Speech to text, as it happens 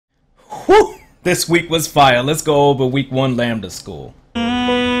Whew, this week was fire. Let's go over week 1 Lambda school.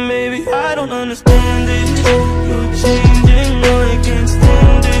 Maybe I don't understand it. You're changing, no, I can't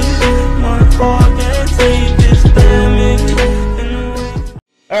stand it. My heart can't take this damage.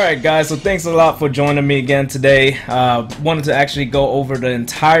 Alright guys, so thanks a lot for joining me again today. Wanted to actually go over the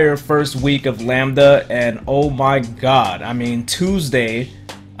entire first week of Lambda, and oh my god, I mean Tuesday,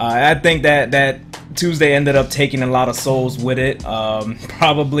 I think that Tuesday ended up taking a lot of souls with it.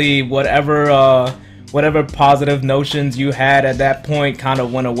 Probably whatever positive notions you had at that point kind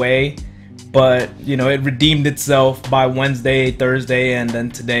of went away, but you know, it redeemed itself by Wednesday, Thursday, and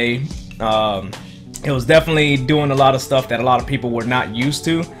then today. It was definitely doing a lot of stuff that a lot of people were not used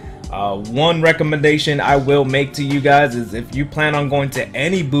to. One recommendation I will make to you guys is if you plan on going to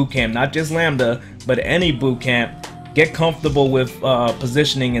any bootcamp, not just Lambda, but any bootcamp, get comfortable with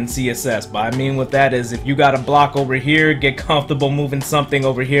positioning in CSS. But I mean with that is if you got a block over here, get comfortable moving something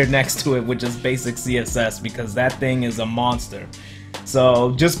over here next to it, which is basic CSS, because that thing is a monster.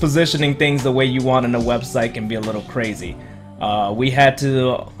 So just positioning things the way you want in a website can be a little crazy.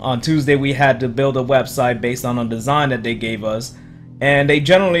 On Tuesday we had to build a website based on a design that they gave us, and they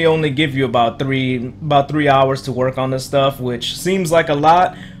generally only give you about three hours to work on this stuff, which seems like a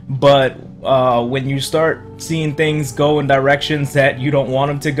lot, but when you start seeing things go in directions that you don't want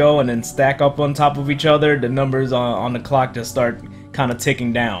them to go and then stack up on top of each other, the numbers on the clock just start kind of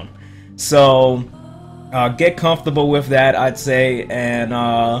ticking down. So get comfortable with that, I'd say, and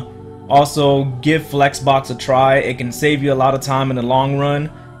also give Flexbox a try. It can save you a lot of time in the long run.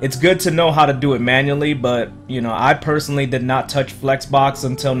 It's good to know how to do it manually, but you know, I personally did not touch Flexbox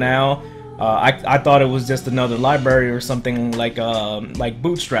until now. I thought it was just another library or something like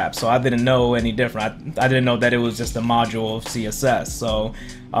Bootstrap, so I didn't know any different. I didn't know that it was just a module of CSS. So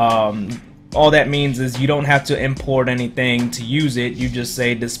all that means is you don't have to import anything to use it. You just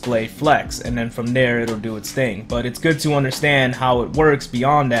say display flex, and then from there it'll do its thing. But it's good to understand how it works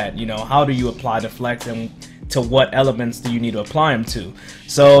beyond that. You know, how do you apply the flex and to what elements do you need to apply them to?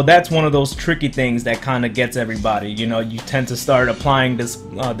 So that's one of those tricky things that kind of gets everybody. You know, you tend to start applying this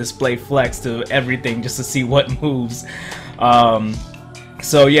display flex to everything just to see what moves.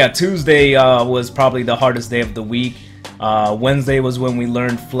 So yeah, Tuesday was probably the hardest day of the week. Wednesday was when we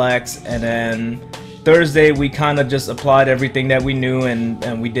learned flex, and then Thursday we kind of just applied everything that we knew,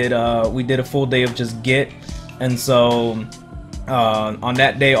 and we did a full day of just Git. And so on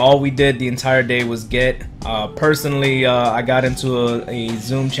that day, all we did the entire day was Git. Personally, I got into a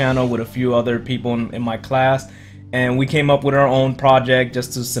Zoom channel with a few other people in my class, and we came up with our own project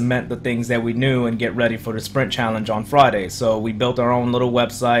just to cement the things that we knew and get ready for the sprint challenge on Friday. So we built our own little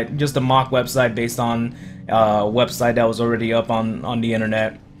website, just a mock website based on a website that was already up on the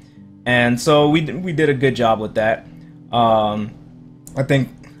internet, and so we did a good job with that. I think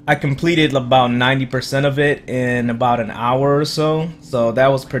I completed about 90% of it in about an hour or so, so that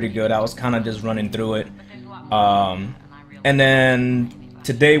was pretty good. I was kind of just running through it. And then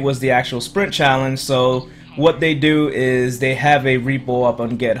today was the actual sprint challenge. So what they do is they have a repo up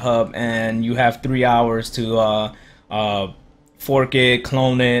on GitHub, and you have 3 hours to fork it,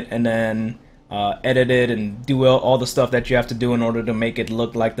 clone it, and then edit it and do all the stuff that you have to do in order to make it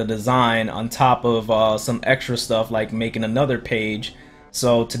look like the design, on top of some extra stuff like making another page.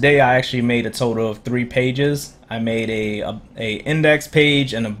 So today I actually made a total of 3 pages. I made a index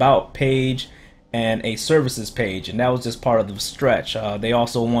page, an about page, and a services page, and that was just part of the stretch. They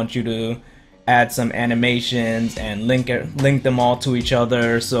also want you to add some animations and link them all to each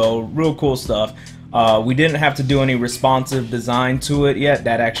other, so real cool stuff. We didn't have to do any responsive design to it yet.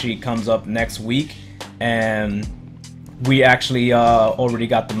 That actually comes up next week, and we actually already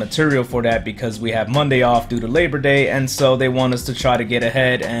got the material for that because we have Monday off due to Labor Day, and so they want us to try to get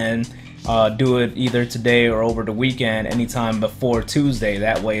ahead and do it either today or over the weekend, anytime before Tuesday.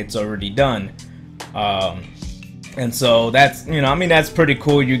 That way it's already done. And so that's, you know, I mean, that's pretty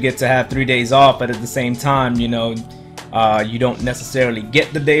cool. You get to have 3 days off, but at the same time, you know, you don't necessarily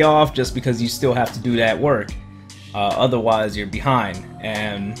get the day off just because you still have to do that work. Otherwise you're behind,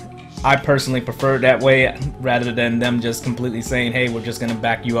 and I personally prefer it that way rather than them just completely saying, hey, we're just gonna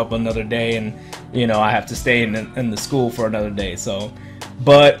back you up another day, and you know, I have to stay in the school for another day. So,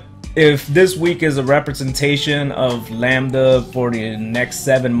 but if this week is a representation of Lambda for the next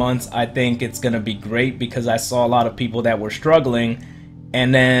 7 months, I think it's gonna be great, because I saw a lot of people that were struggling,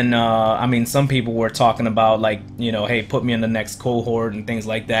 and then I mean, some people were talking about, like, you know, hey, put me in the next cohort and things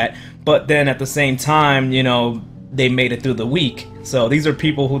like that, but then at the same time, you know, they made it through the week. So these are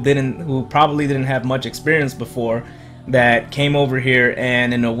people who probably didn't have much experience before, that came over here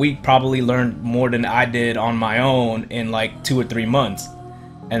and in a week probably learned more than I did on my own in like 2 or 3 months.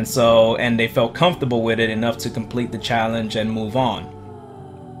 and they felt comfortable with it enough to complete the challenge and move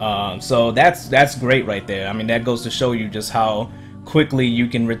on. So that's great right there. I mean, that goes to show you just how quickly you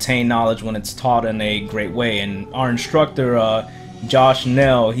can retain knowledge when it's taught in a great way. And our instructor, Josh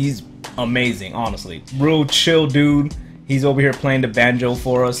Nell, he's amazing, honestly. Real chill dude. He's over here playing the banjo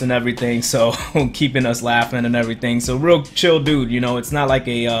for us and everything, so keeping us laughing and everything. So real chill dude, you know. It's not like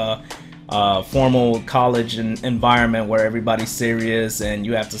a formal college environment where everybody's serious and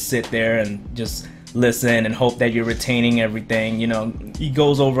you have to sit there and just listen and hope that you're retaining everything. You know, he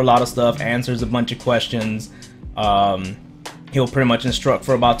goes over a lot of stuff, answers a bunch of questions. He'll pretty much instruct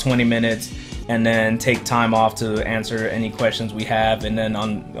for about 20 minutes and then take time off to answer any questions we have. And then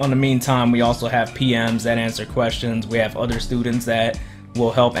on the meantime, we also have PMs that answer questions. We have other students that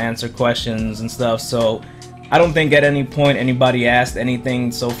will help answer questions and stuff. So I don't think at any point anybody asked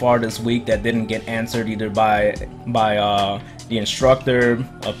anything so far this week that didn't get answered either by the instructor,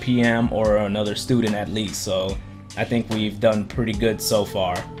 a PM, or another student at least. So I think we've done pretty good so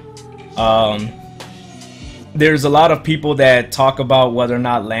far. There's a lot of people that talk about whether or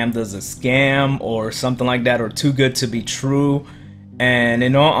not Lambda's a scam or something like that, or too good to be true. And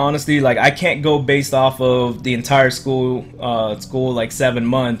in all honesty, like, I can't go based off of the entire school like 7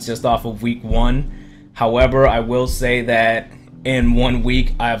 months just off of week 1. However, I will say that in 1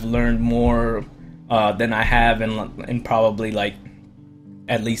 week I've learned more than I have in probably like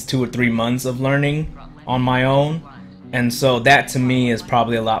at least 2 or 3 months of learning on my own. And so that to me is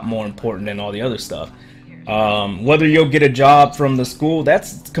probably a lot more important than all the other stuff. Whether you'll get a job from the school,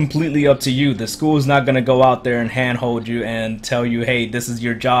 that's completely up to you. The school is not going to go out there and handhold you and tell you, hey, this is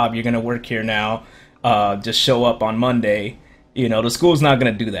your job, you're going to work here now, just show up on Monday. You know, the school's not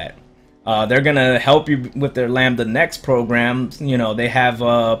going to do that. They're going to help you with their Lambda Next program. You know, they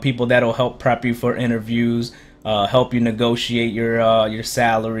have people that'll help prep you for interviews, help you negotiate your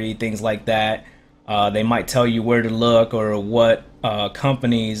salary, things like that. They might tell you where to look or what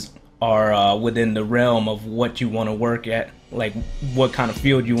companies are within the realm of what you want to work at, like what kind of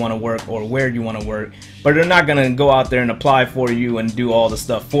field you want to work or where you want to work. But they're not going to go out there and apply for you and do all the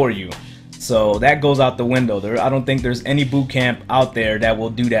stuff for you. So that goes out the window. I don't think there's any boot camp out there that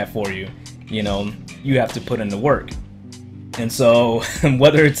will do that for you. You know, you have to put in the work. And so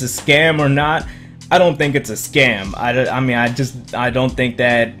whether it's a scam or not, I don't think it's a scam. I mean, I don't think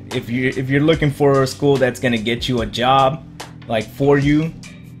that if you're looking for a school that's going to get you a job, like, for you,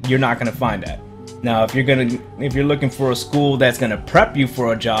 you're not going to find that. Now, if you're looking for a school that's going to prep you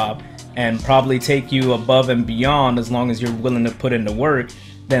for a job and probably take you above and beyond as long as you're willing to put in the work,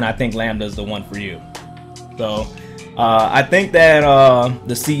 then I think Lambda is the one for you. So I think that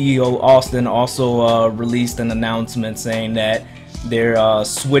the CEO Austin also released an announcement saying that they're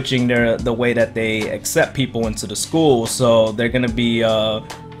switching the way that they accept people into the school. So they're going to be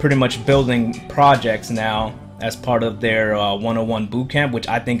pretty much building projects now as part of their 101 bootcamp, which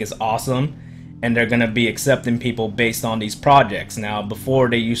I think is awesome. And they're going to be accepting people based on these projects. Now, before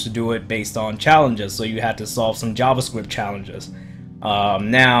they used to do it based on challenges, so you had to solve some JavaScript challenges.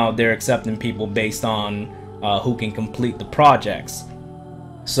 Now they're accepting people based on who can complete the projects.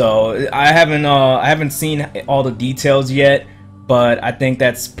 So I haven't seen all the details yet, but I think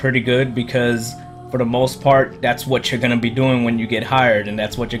that's pretty good because for the most part, that's what you're going to be doing when you get hired, and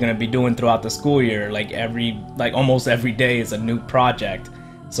that's what you're going to be doing throughout the school year. Like almost every day is a new project.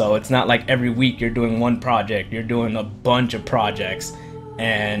 So it's not like every week you're doing one project, you're doing a bunch of projects,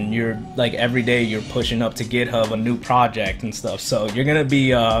 and you're like every day you're pushing up to GitHub a new project and stuff. So you're going to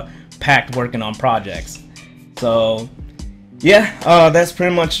be packed working on projects. So yeah, that's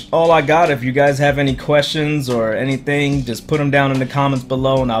pretty much all I got. If you guys have any questions or anything, just put them down in the comments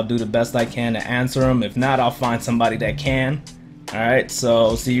below and I'll do the best I can to answer them. If not, I'll find somebody that can. Alright,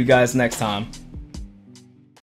 so see you guys next time.